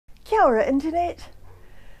Kia ora, Internet!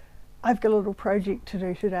 I've got a little project to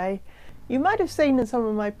do today. You might have seen in some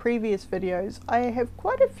of my previous videos I have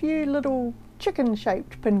quite a few little chicken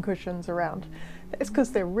shaped pincushions around. That's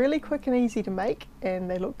because they're really quick and easy to make and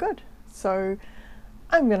they look good. So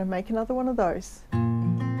I'm going to make another one of those.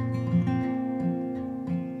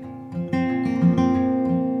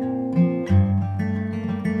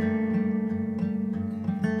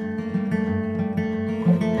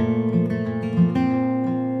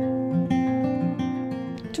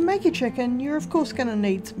 To make a chicken, you're of course going to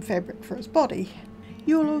need some fabric for its body.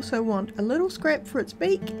 You'll also want a little scrap for its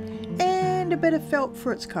beak and a bit of felt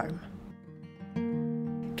for its comb.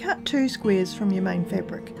 Cut 2 squares from your main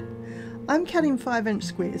fabric. I'm cutting 5-inch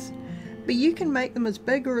squares, but you can make them as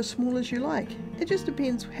big or as small as you like. It just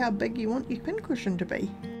depends how big you want your pincushion to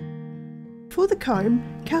be. For the comb,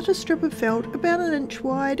 cut a strip of felt about 1 inch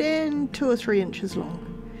wide and 2 or 3 inches long.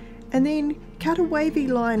 And then cut a wavy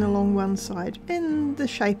line along one side in the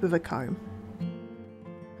shape of a comb.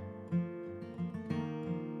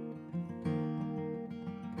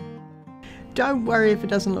 Don't worry if it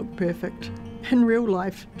doesn't look perfect. In real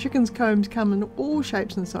life, chickens' combs come in all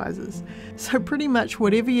shapes and sizes, so pretty much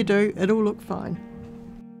whatever you do, it'll look fine.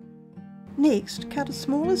 Next, cut a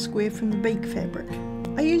smaller square from the beak fabric.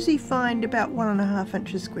 I usually find about 1.5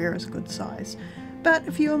 inches square is a good size. But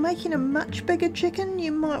if you are making a much bigger chicken,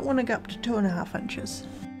 you might want to go up to 2.5 inches.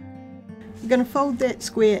 I'm going to fold that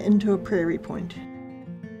square into a prairie point.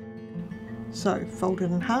 So fold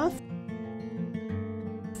it in half,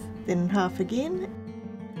 then in half again,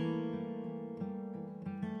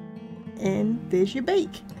 and there's your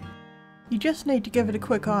beak. You just need to give it a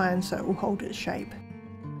quick iron so it will hold its shape.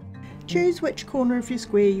 Choose which corner of your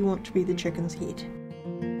square you want to be the chicken's head.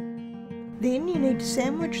 Then you need to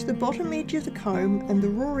sandwich the bottom edge of the comb and the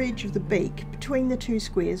raw edge of the beak between the 2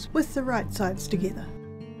 squares with the right sides together.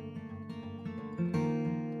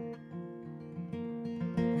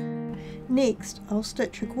 Next, I'll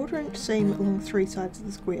stitch a 1/4 inch seam along 3 sides of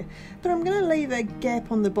the square, but I'm going to leave a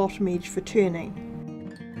gap on the bottom edge for turning.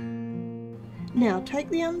 Now take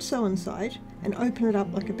the unsewn side and open it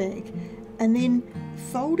up like a bag, and then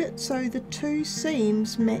fold it so the 2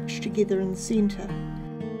 seams match together in the centre.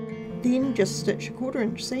 Then just stitch a 1/4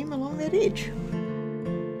 inch seam along that edge.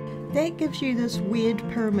 That gives you this weird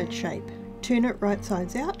pyramid shape. Turn it right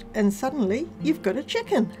sides out and suddenly you've got a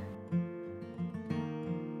chicken.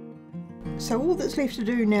 So all that's left to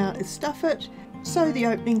do now is stuff it, sew the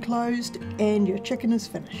opening closed, and your chicken is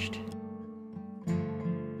finished.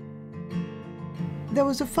 There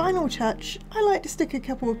was a final touch. I like to stick a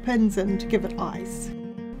couple of pins in to give it eyes.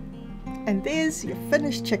 And there's your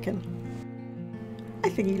finished chicken. I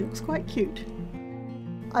think he looks quite cute.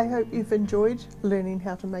 I hope you've enjoyed learning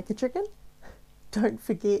how to make a chicken. Don't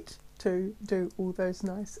forget to do all those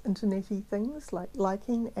nice internety things like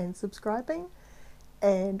liking and subscribing.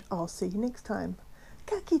 And I'll see you next time.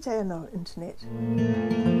 Ka kite anō,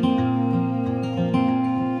 Internet.